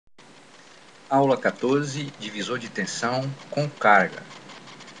Aula 14, divisor de tensão com carga.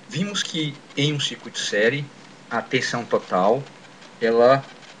 Vimos que em um circuito série, a tensão total ela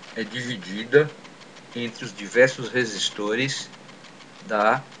é dividida entre os diversos resistores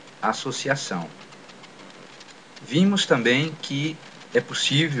da associação. Vimos também que é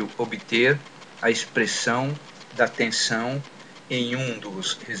possível obter a expressão da tensão em um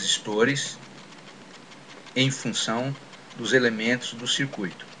dos resistores em função dos elementos do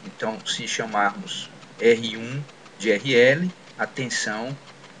circuito. Então, se chamarmos R1 de RL, a tensão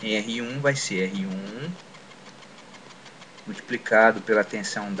em R1 vai ser R1 multiplicado pela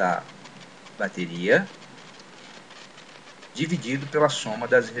tensão da bateria, dividido pela soma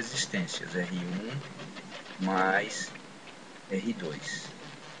das resistências, R1 mais R2.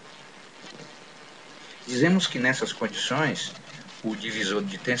 Dizemos que nessas condições, o divisor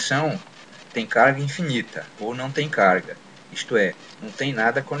de tensão tem carga infinita, ou não tem carga, isto é, não tem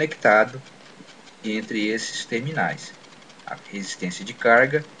nada conectado entre esses terminais. A resistência de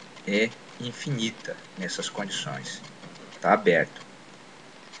carga é infinita nessas condições, está aberto.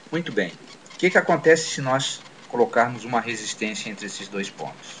 Muito bem, o que acontece se nós colocarmos uma resistência entre esses dois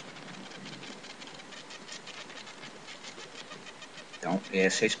pontos? Então,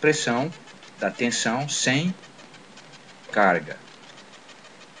 essa é a expressão da tensão sem carga.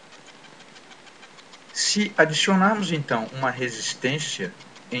 Se adicionarmos então uma resistência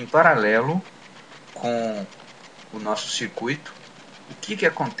em paralelo com o nosso circuito, o que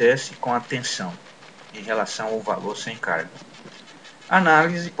acontece com a tensão em relação ao valor sem carga? A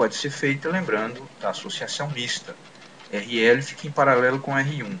análise pode ser feita lembrando da associação mista. RL fica em paralelo com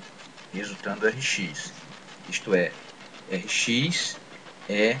R1, resultando Rx. Isto é, Rx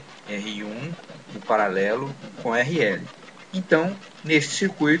é R1 no paralelo com RL. Então, neste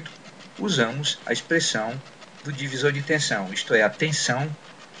circuito, usamos a expressão do divisor de tensão, isto é, a tensão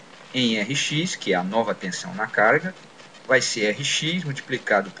em Rx, que é a nova tensão na carga, vai ser Rx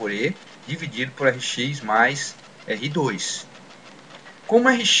multiplicado por E, dividido por Rx mais R2. Como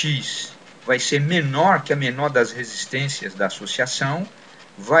Rx vai ser menor que a menor das resistências da associação,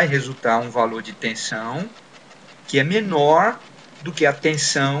 vai resultar um valor de tensão que é menor do que a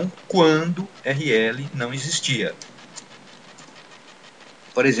tensão quando RL não existia.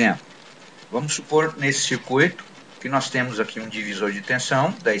 Por exemplo, vamos supor nesse circuito que nós temos aqui um divisor de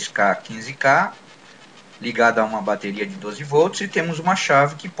tensão, 10K, 15K, ligado a uma bateria de 12 volts, e temos uma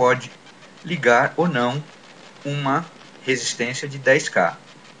chave que pode ligar ou não uma resistência de 10K.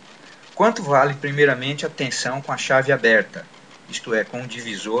 Quanto vale, primeiramente, a tensão com a chave aberta? Isto é, com o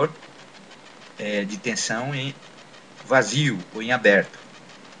divisor de tensão em vazio ou em aberto.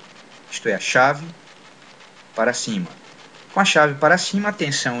 Isto é, a chave para cima. Com a chave para cima, a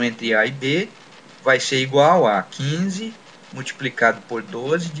tensão entre A e B vai ser igual a 15 multiplicado por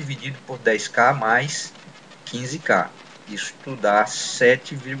 12 dividido por 10K mais 15K. Isso dá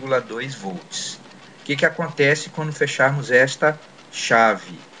 7,2 volts. O que acontece quando fecharmos esta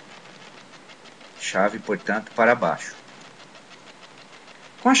chave? Chave, portanto, para baixo.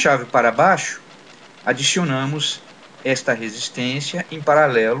 Com a chave para baixo, adicionamos esta resistência em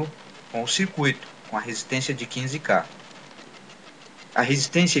paralelo com o circuito, com a resistência de 15K. A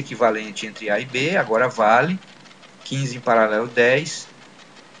resistência equivalente entre A e B agora vale 15 em paralelo 10,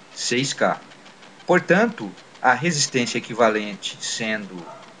 6K. Portanto, a resistência equivalente sendo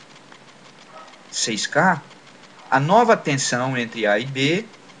 6K, a nova tensão entre A e B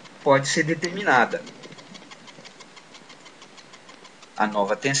pode ser determinada. A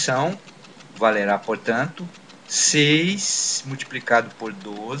nova tensão valerá, portanto, 6 multiplicado por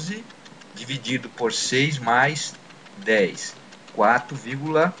 12, dividido por 6 mais 10,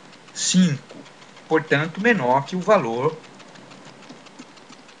 4,5. Portanto, menor que o valor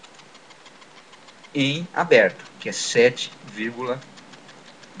em aberto, que é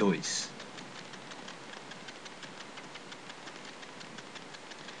 7,2.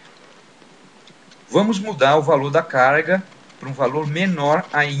 Vamos mudar o valor da carga para um valor menor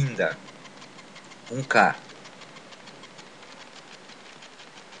ainda, 1K.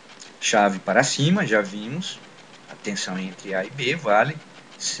 Chave para cima, já vimos, a tensão entre A e B vale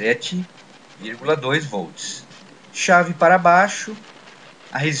 7,2 volts. Chave para baixo,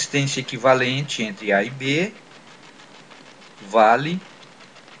 a resistência equivalente entre A e B vale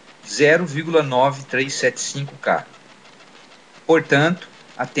 0,9375K. Portanto,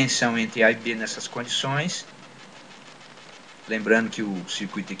 a tensão entre A e B nessas condições, lembrando que o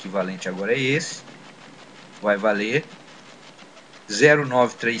circuito equivalente agora é esse, vai valer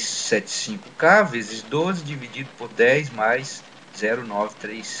 0,9375K vezes 12 dividido por 10 mais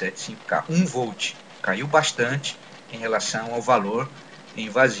 0,9375K. 1 volt. Caiu bastante em relação ao valor em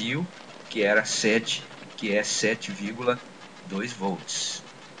vazio, que é 7,2 volts.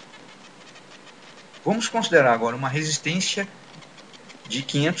 Vamos considerar agora uma resistência de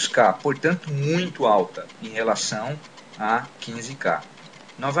 500K, portanto muito alta em relação a 15K.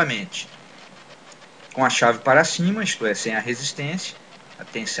 Novamente, com a chave para cima, isto é, sem a resistência, a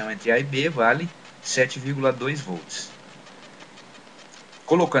tensão entre A e B vale 7,2 volts.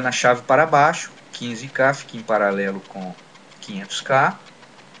 Colocando a chave para baixo, 15K fica em paralelo com 500K,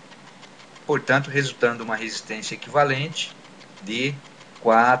 portanto, resultando uma resistência equivalente de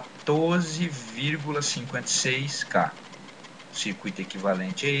 14,56K. O circuito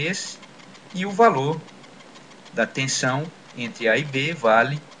equivalente é esse, e o valor da tensão entre A e B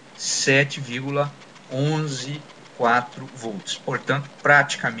vale 7,114 volts, portanto,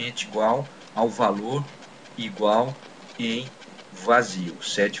 praticamente igual ao valor igual em vazio,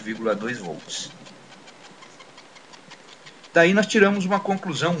 7,2 volts. Daí nós tiramos uma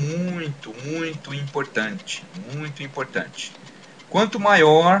conclusão muito importante, Quanto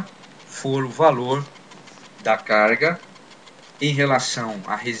maior for o valor da carga em relação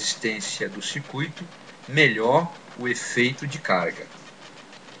à resistência do circuito, melhor o efeito de carga.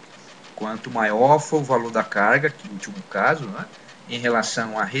 Quanto maior for o valor da carga, que no último caso, né, em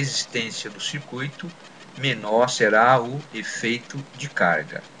relação à resistência do circuito, menor será o efeito de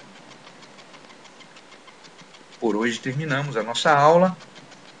carga. Por hoje terminamos a nossa aula.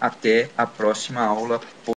 Até a próxima aula.